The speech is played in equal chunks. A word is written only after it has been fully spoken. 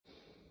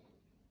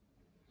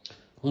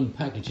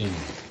Unpackaging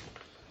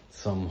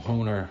some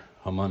Hohner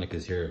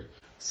harmonicas here.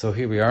 So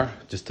here we are,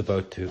 just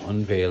about to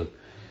unveil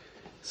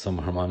some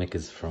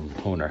harmonicas from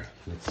Hohner.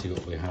 Let's see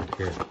what we have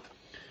here.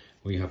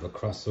 We have a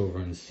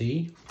crossover in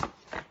C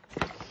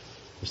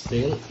for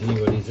sale.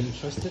 Anybody's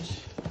interested?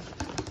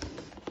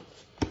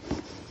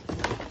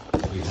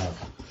 We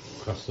have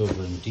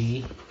crossover in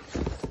D,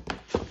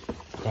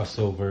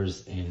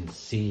 crossovers in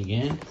C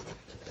again,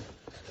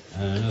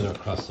 and another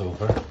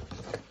crossover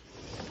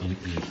in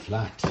E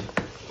flat.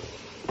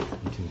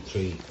 1, 2,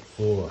 3,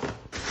 4.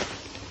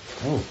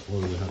 Oh,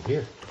 what do we have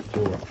here?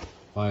 4,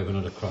 5,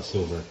 another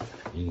crossover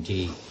in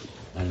D.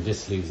 And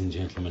this, ladies and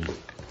gentlemen,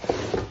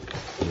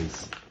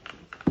 is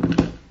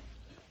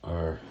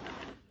our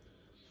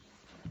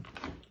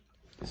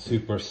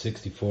Super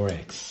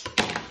 64X,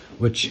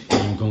 which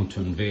I'm going to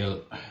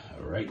unveil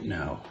right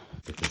now.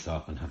 Get this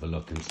off and have a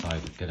look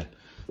inside and get a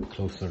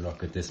closer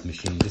look at this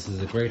machine. This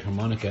is a great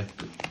harmonica.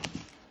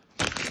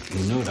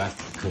 You know that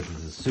because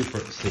it's a Super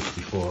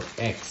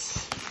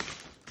 64X,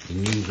 the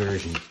new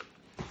version.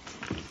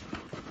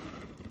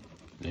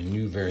 The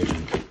new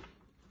version.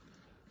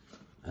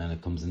 And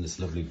it comes in this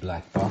lovely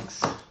black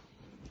box.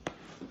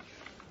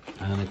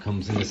 And it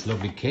comes in this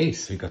lovely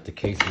case. We got the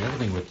case and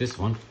everything with this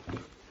one.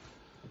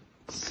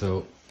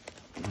 So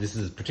this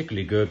is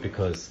particularly good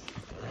because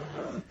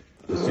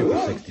the Super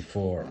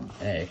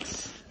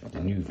 64X,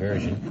 the new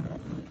version,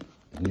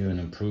 the new and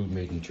improved,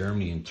 made in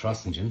Germany in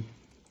Trossingen,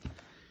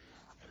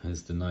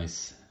 has the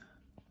nice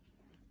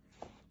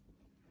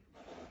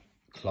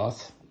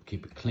cloth,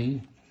 keep it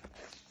clean,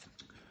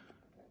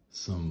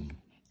 some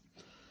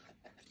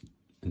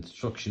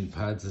instruction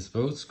pads, I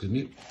suppose, excuse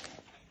me.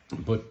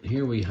 But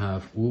here we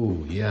have,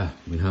 oh yeah,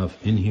 we have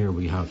the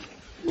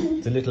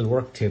little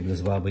work table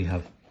as well. We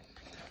have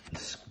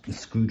the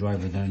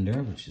screwdriver down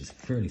there, which is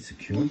fairly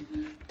secure.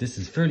 This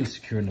is fairly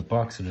secure in the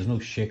box, so there's no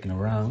shaking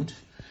around.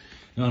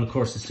 Now, and of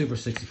course, the Super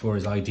 64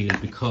 is ideal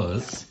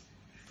because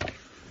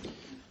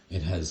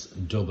it has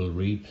double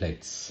reed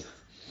plates,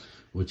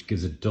 which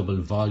gives a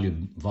double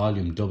volume,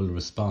 double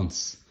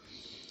response,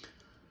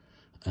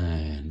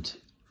 and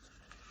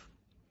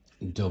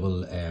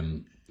double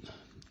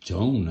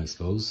tone, I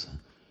suppose.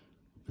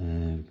 You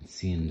can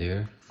see in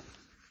there,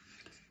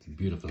 it's a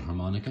beautiful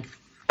harmonica.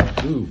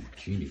 Ooh,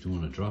 gee, you don't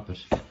want to drop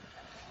it,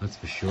 that's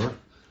for sure.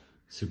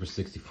 Super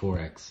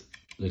 64X,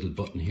 little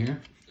button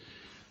here,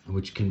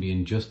 which can be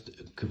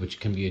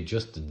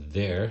adjusted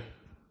there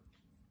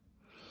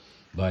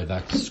by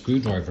that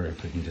screwdriver.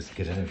 If we can just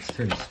get it out, it's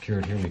fairly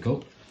secured. Here we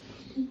go.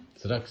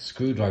 So that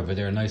screwdriver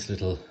there, a nice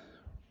little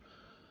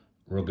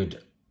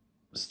rugged,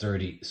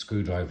 sturdy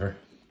screwdriver,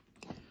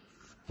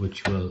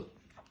 which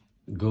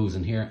goes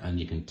in here, and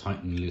you can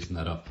tighten and loosen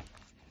that up.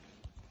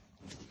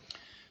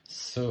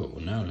 So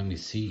now let me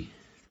see.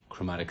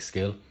 Chromatic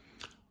scale.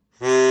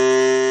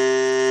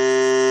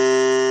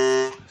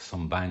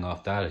 Some bang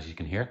off that, as you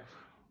can hear.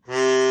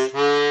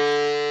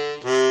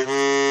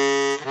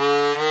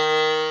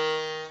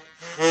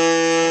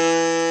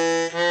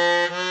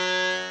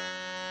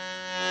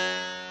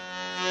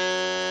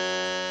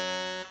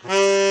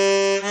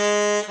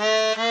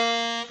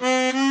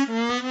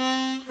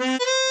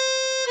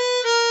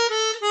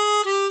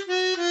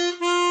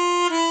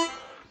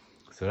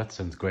 So that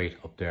sounds great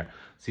up there.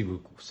 See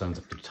what sounds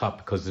up the top,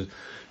 because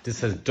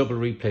this has double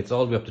reed plates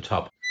all the way up the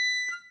top.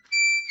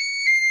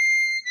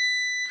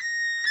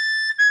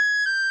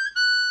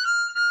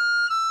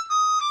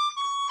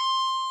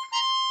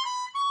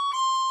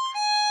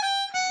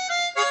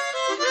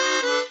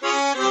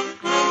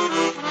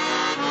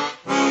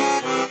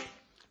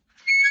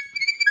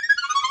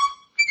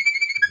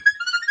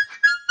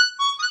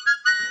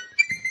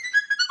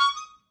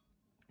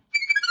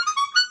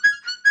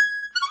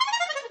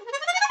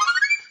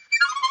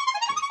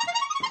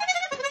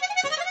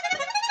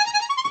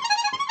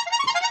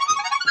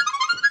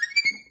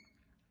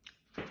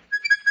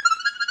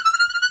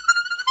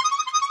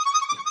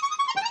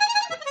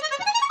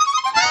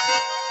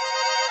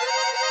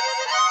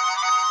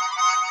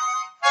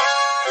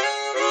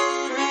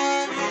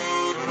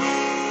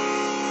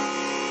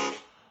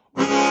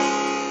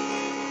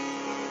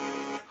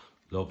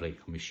 Lovely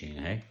machine,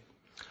 eh?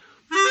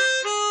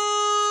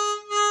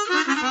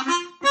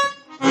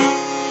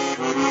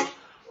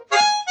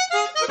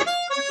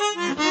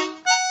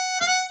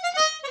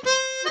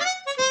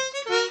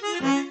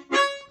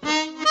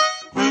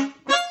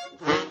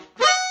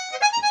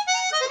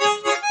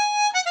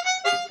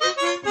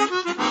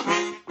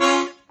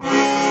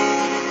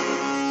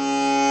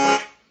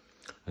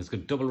 It's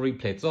got double reed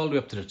plates all the way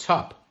up to the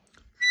top,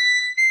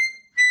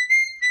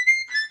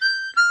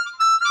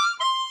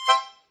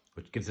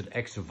 which gives it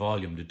extra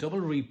volume. The double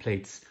reed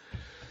plates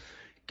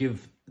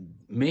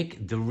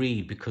make the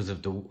reed, because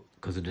of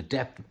the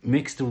depth,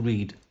 makes the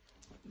reed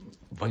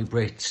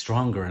vibrate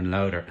stronger and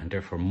louder, and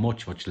therefore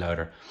much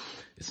louder.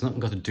 It's nothing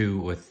got to do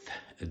with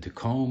the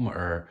comb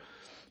or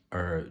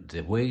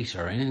the weight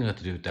or anything got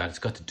to do with that. It's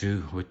got to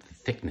do with the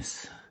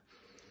thickness.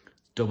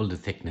 Double the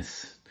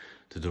thickness.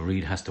 So the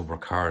reed has to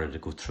work harder to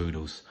go through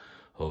those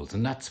holes,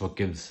 and that's what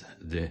gives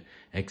the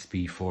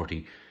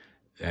XB40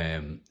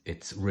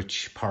 its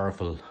rich,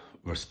 powerful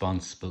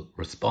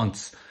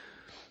response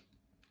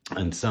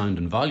and sound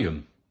and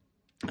volume.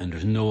 And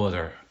there's no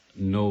other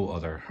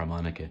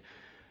harmonica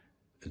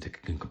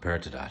that can compare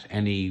to that.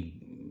 Any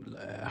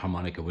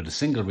harmonica with a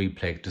single reed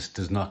plate just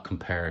does not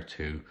compare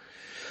to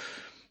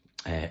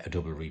a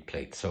double reed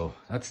plate. So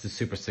that's the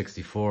Super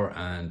 64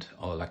 and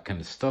all that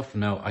kind of stuff.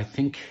 Now I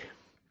think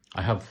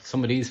I have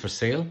some of these for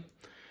sale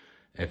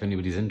if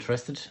anybody's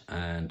interested,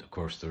 and of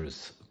course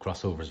there's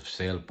crossovers for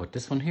sale, but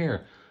this one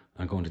here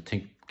I'm going to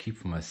keep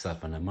for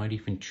myself, and I might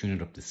even tune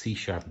it up to C#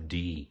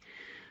 D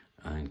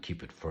and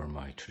keep it for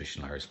my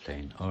traditional Irish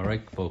playing. All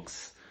right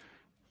folks,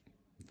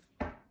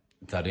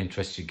 if that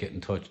interests you, get in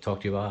touch.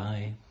 Talk to you,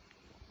 bye.